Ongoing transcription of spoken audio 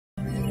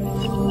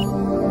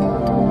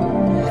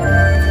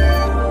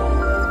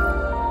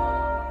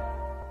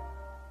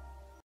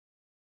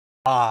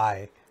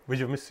Hi,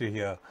 Vijay Mistry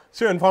here,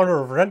 CEO and founder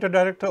of Rent a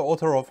Director,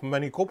 author of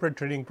many corporate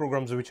training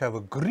programs which have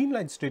a Green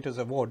Light Status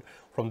Award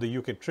from the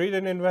UK Trade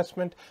and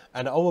Investment.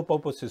 And our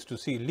purpose is to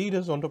see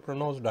leaders,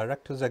 entrepreneurs,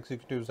 directors,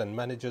 executives and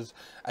managers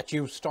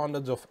achieve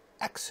standards of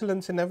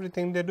excellence in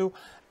everything they do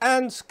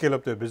and scale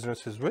up their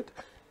businesses with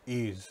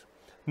ease.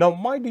 Now,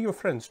 my dear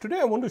friends, today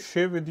I want to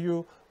share with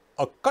you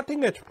a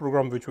cutting edge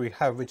program which we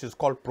have, which is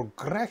called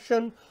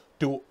Progression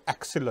to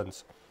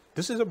Excellence.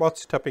 This is about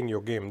stepping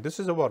your game. This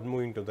is about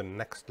moving to the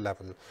next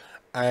level.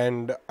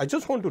 And I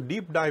just want to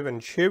deep dive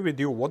and share with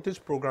you what this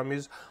program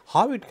is,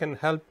 how it can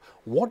help,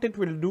 what it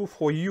will do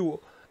for you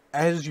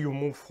as you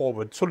move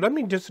forward. So let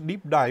me just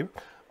deep dive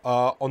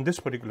on this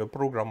particular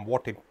program,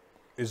 what it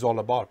is all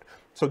about.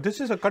 So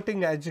this is a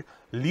cutting edge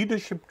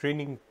leadership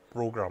training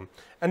program.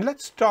 And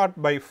let's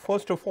start by,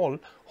 first of all,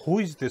 who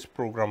is this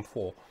program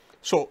for?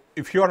 So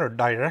if you are a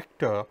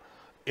director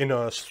in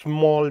a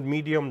small,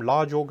 medium,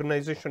 large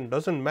organization,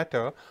 doesn't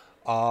matter.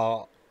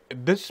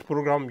 This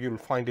program, you'll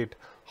find it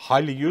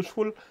highly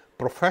useful.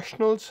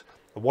 Professionals,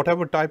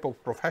 whatever type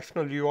of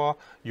professional you are,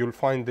 you'll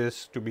find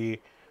this to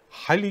be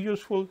highly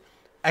useful.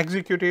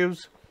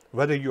 Executives,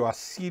 whether you are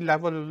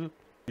C-level,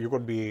 you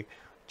could be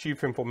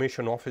Chief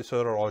Information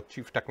Officer or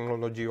Chief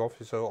Technology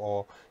Officer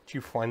or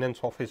Chief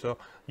Finance Officer,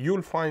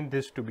 you'll find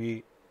this to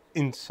be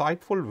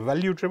insightful,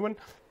 value-driven.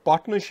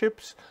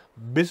 Partnerships,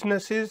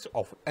 businesses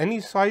of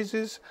any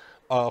sizes,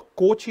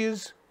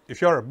 coaches,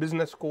 if you're a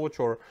business coach,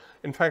 or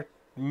in fact,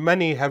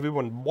 many have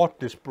even bought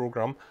this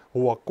program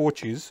who are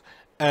coaches,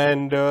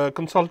 and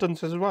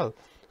consultants as well.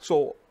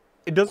 So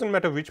it doesn't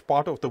matter which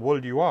part of the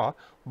world you are,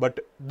 but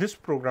this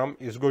program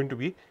is going to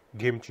be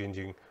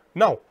game-changing.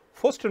 Now,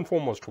 first and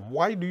foremost,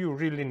 why do you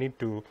really need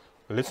to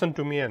listen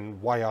to me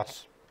and why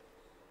us?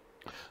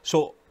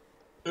 So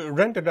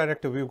Rent a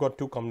Director, we've got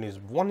two companies.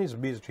 One is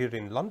based here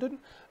in London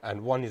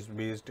and one is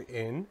based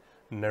in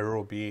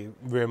Nairobi,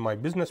 where my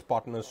business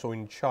partner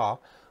Soin Shah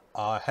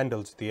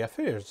handles the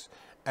affairs.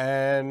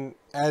 And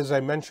as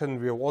I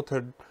mentioned, we have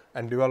authored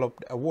and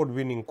developed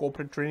award-winning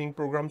corporate training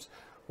programs.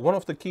 One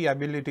of the key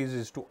abilities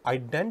is to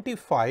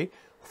identify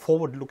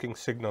forward-looking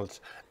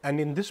signals. And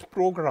in this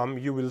program,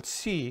 you will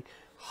see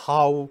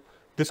how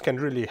this can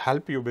really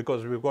help you,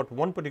 because we've got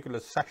one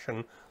particular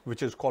section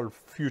which is called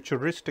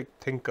Futuristic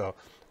Thinker.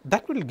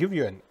 That will give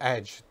you an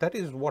edge. That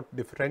is what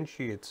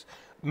differentiates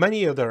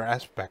many other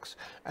aspects.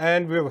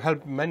 And we have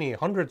helped many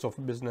hundreds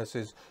of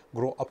businesses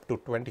grow up to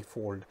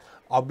 20-fold.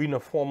 I've been a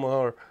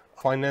former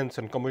finance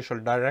and commercial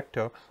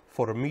director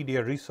for a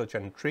media research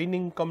and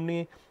training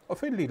company, a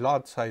fairly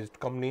large-sized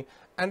company,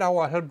 and I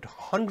have helped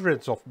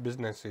hundreds of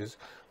businesses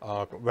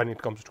when it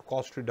comes to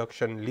cost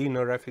reduction,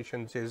 leaner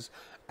efficiencies,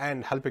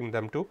 and helping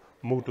them to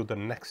move to the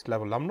next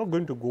level. I'm not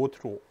going to go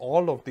through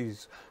all of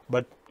these,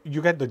 but you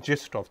get the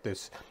gist of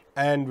this.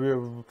 And we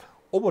have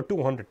over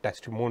 200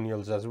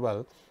 testimonials as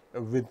well,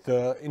 with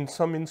in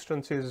some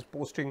instances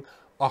posting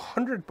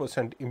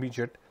 100%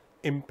 immediate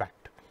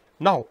impact.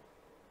 Now,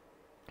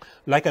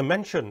 like I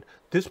mentioned,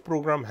 this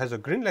program has a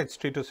Green Light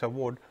Status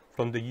Award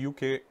from the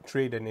UK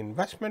Trade and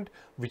Investment,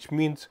 which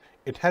means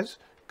it has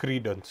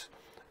credence.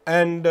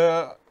 And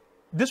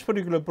this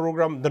particular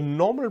program, the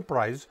normal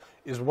price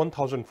is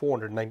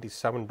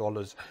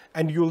 $1,497,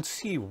 and you'll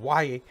see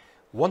why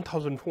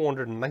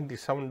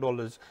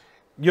 $1,497.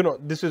 You know,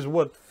 this is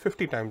worth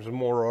 50 times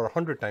more or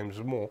 100 times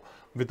more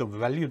with the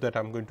value that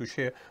I'm going to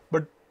share.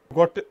 But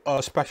got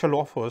a special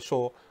offer,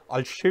 so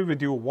I'll share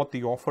with you what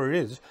the offer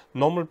is.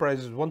 Normal price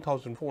is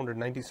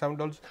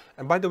 $1,497,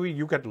 and by the way,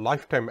 you get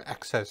lifetime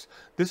access.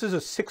 This is a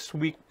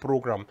 6-week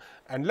program,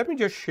 and let me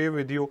just share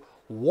with you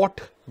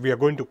what we are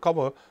going to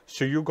cover,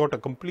 so you got a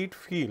complete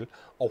feel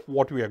of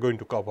what we are going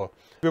to cover.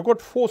 We've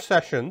got 4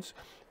 sessions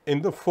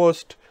in the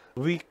first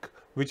week,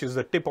 which is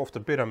the tip of the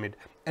pyramid.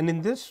 And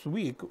in this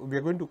week, we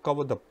are going to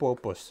cover the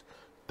purpose.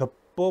 The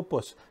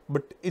purpose,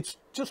 but it's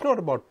just not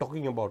about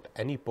talking about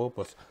any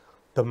purpose.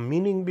 The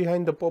meaning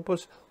behind the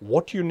purpose,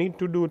 what you need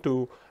to do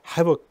to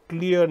have a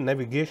clear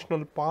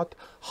navigational path,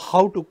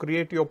 how to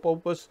create your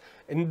purpose.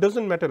 And it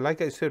doesn't matter,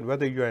 like I said,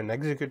 whether you're an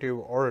executive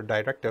or a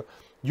director,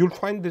 you'll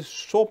find this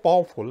so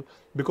powerful,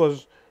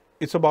 because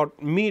it's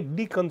about me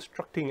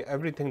deconstructing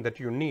everything that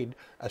you need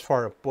as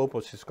far as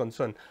purpose is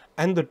concerned,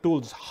 and the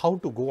tools, how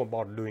to go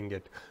about doing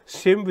it.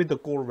 Same with the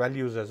core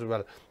values as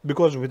well,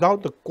 because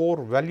without the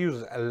core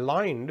values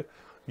aligned,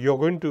 you're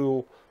going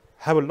to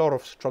have a lot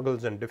of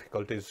struggles and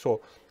difficulties.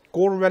 So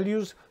core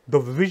values, the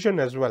vision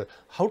as well,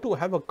 how to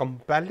have a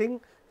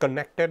compelling,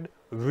 connected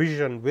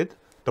vision with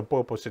the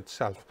purpose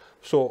itself.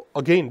 So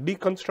again,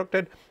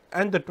 deconstructed,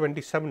 and the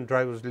 27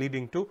 drivers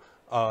leading to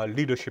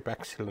leadership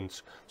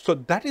excellence. So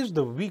that is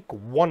the week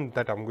 1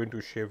 that I'm going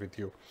to share with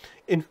you.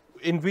 In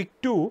week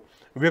 2,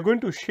 we're going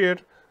to share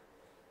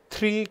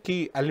 3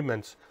 key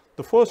elements.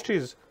 The first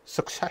is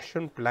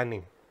succession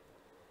planning.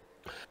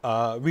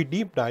 We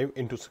deep dive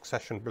into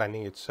succession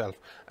planning itself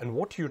and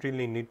what you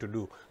really need to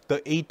do,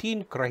 the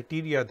 18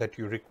 criteria that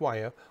you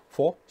require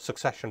for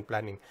succession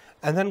planning,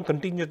 and then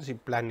contingency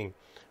planning.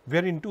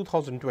 We're in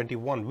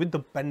 2021 with the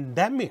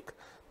pandemic.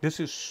 This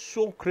is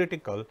so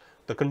critical,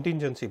 the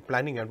contingency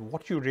planning and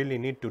what you really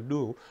need to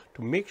do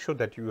to make sure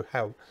that you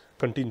have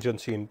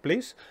contingency in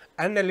place,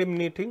 and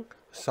eliminating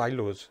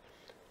silos,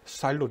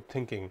 siloed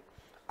thinking.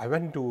 I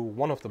went to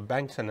one of the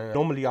banks and I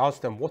normally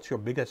asked them, what's your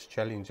biggest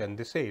challenge? And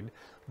they said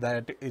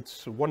that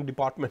it's one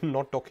department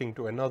not talking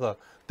to another,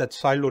 that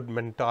siloed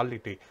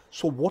mentality.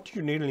 So what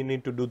you really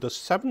need to do, the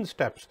 7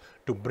 steps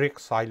to break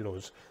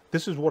silos.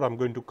 This is what I'm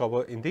going to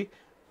cover in the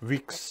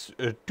week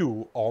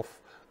 2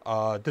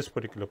 of this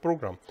particular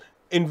program.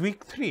 In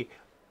week 3,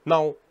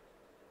 now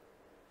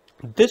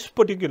this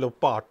particular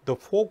part, the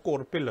 4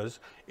 core pillars,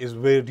 is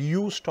where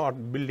you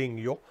start building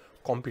your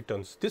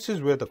competence. This is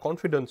where the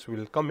confidence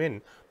will come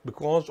in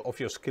because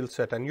of your skill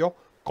set and your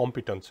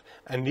competence.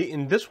 And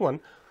in this one,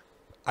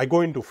 I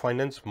go into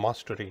finance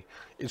mastery.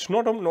 It's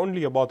not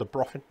only about the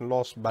profit and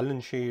loss,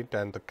 balance sheet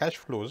and the cash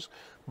flows,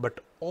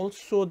 but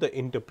also the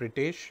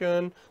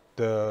interpretation,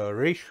 the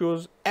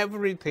ratios,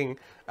 everything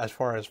as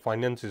far as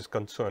finance is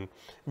concerned.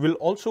 We'll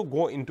also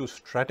go into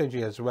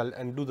strategy as well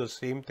and do the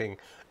same thing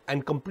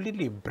and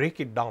completely break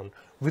it down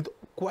with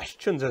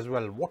questions as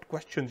well, what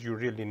questions you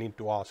really need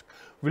to ask.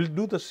 We'll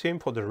do the same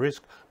for the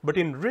risk, but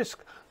in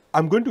risk,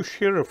 I'm going to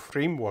share a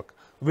framework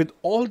with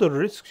all the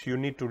risks you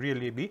need to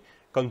really be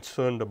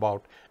concerned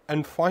about.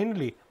 And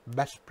finally,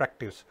 best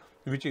practice,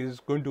 which is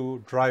going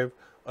to drive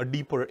a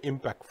deeper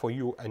impact for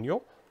you and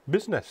your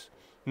business.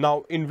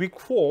 Now, in week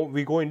 4,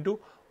 we go into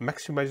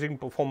maximizing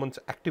performance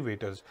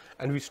activators,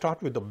 and we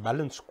start with the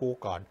balanced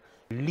scorecard.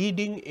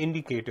 Leading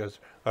indicators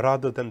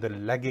rather than the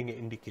lagging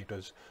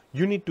indicators.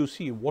 You need to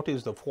see what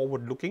is the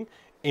forward-looking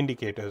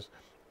indicators.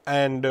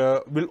 And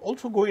we'll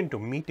also go into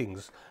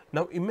meetings.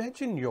 Now,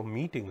 imagine your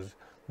meetings,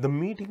 the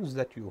meetings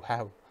that you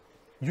have.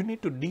 You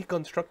need to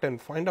deconstruct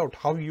and find out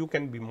how you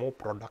can be more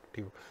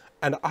productive.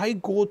 And I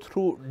go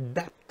through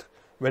depth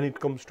when it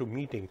comes to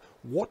meeting,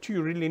 what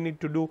you really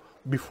need to do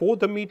before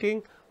the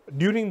meeting,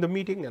 during the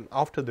meeting and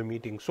after the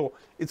meeting. So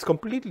it's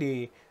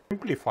completely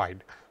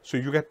simplified, so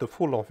you get the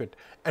full of it.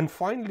 And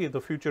finally,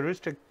 the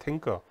futuristic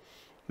thinker.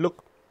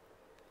 Look,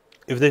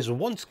 if there's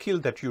one skill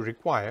that you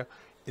require,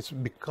 it's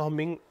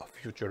becoming a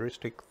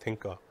futuristic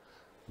thinker.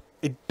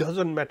 It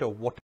doesn't matter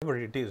whatever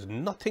it is,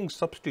 nothing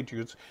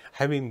substitutes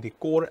having the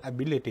core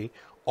ability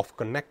of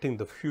connecting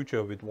the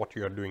future with what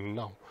you are doing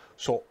now.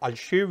 So I'll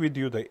share with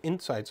you the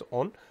insights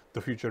on the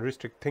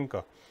futuristic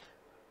thinker.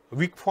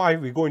 Week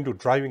 5, we go into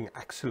driving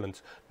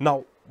excellence.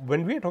 Now,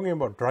 when we are talking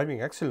about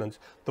driving excellence,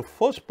 the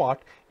first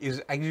part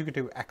is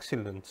executive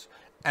excellence,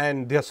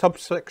 and there are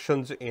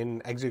subsections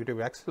in executive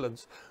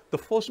excellence. The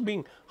first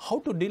being how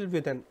to deal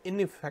with an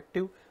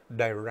ineffective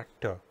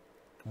director.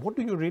 What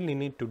do you really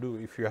need to do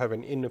if you have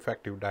an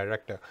ineffective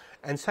director?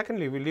 And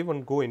secondly, we'll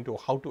even go into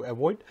how to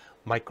avoid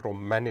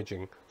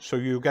micromanaging. So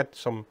you get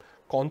some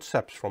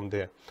concepts from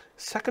there.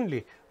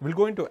 Secondly, we'll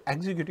go into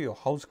executive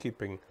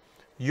housekeeping.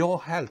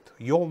 Your health,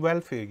 your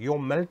welfare, your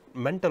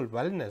mental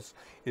wellness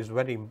is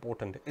very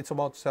important. It's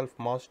about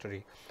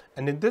self-mastery.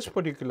 And in this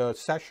particular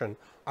session,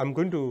 I'm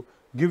going to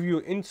give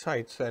you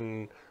insights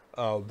and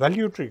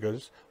value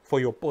triggers for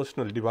your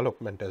personal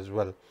development as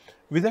well.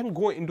 We then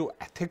go into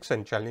ethics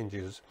and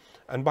challenges.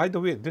 And by the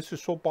way, this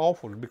is so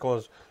powerful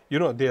because, you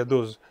know, there are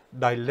those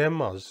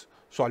dilemmas.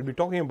 So I'll be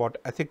talking about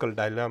ethical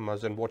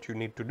dilemmas and what you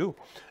need to do.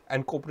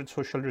 And corporate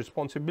social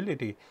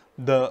responsibility,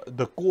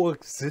 the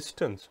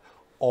coexistence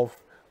of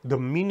the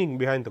meaning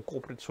behind the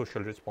corporate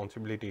social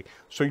responsibility.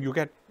 So you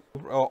get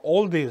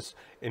all this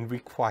in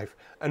week 5.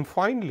 And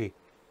finally,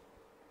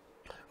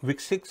 week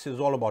 6 is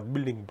all about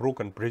building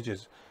broken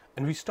bridges.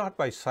 And we start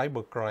by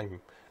cybercrime.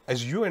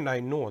 As you and I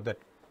know that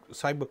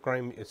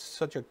cybercrime is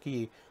such a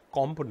key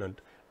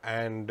component,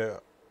 and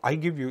I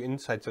give you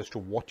insights as to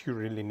what you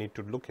really need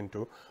to look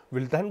into.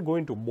 We'll then go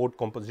into board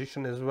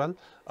composition as well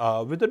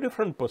with a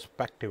different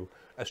perspective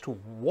as to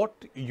what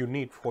you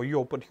need for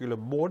your particular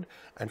board,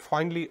 and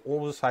finally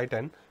oversight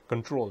and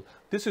control.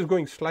 This is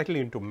going slightly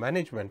into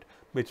management,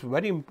 but it's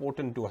very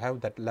important to have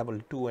that level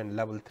 2 and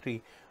level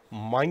 3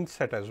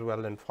 mindset as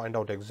well and find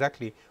out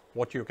exactly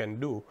what you can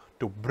do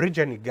to bridge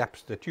any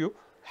gaps that you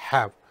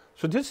have.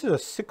 So this is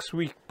a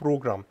 6-week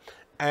program,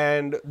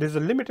 and there's a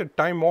limited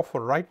time offer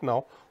right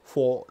now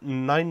for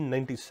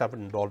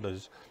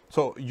 $997.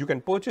 So you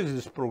can purchase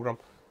this program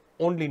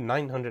only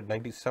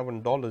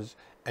 $997,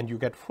 and you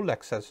get full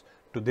access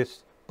to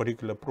this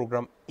particular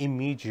program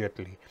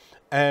immediately.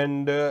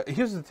 And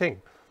here's the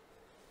thing,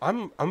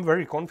 I'm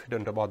very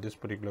confident about this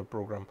particular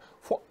program.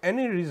 For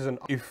any reason,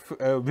 if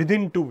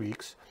within 2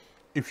 weeks,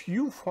 if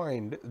you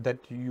find that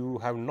you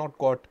have not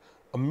got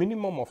a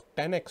minimum of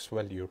 10x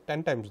value,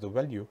 10 times the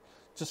value,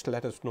 just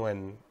let us know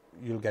and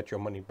you'll get your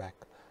money back.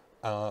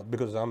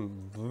 Because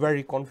I'm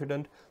very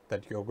confident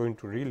that you're going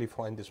to really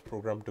find this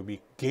program to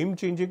be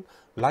game-changing,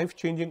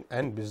 life-changing,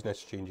 and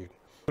business-changing.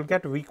 You'll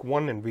get week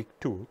 1 and week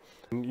 2.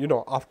 And, you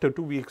know, after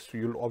 2 weeks,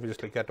 you'll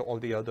obviously get all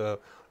the other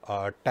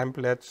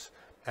templates,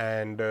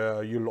 and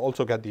you'll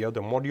also get the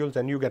other modules,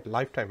 and you get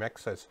lifetime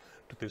access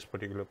to this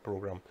particular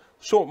program.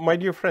 So, my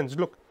dear friends,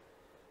 look,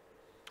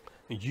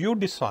 you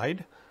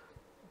decide,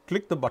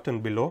 click the button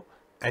below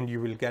and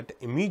you will get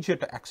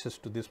immediate access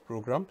to this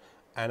program.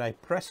 And I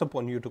press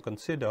upon you to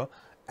consider,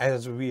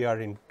 as we are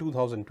in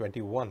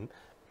 2021,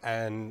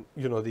 and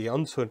the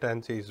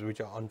uncertainties which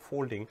are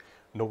unfolding,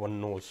 no one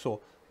knows.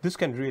 So this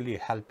can really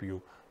help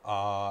you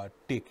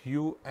take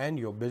you and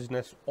your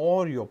business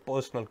or your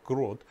personal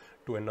growth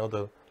to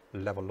another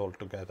level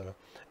altogether.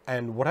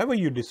 And whatever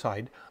you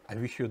decide, I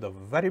wish you the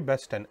very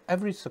best and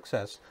every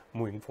success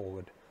moving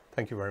forward.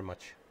 Thank you very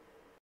much.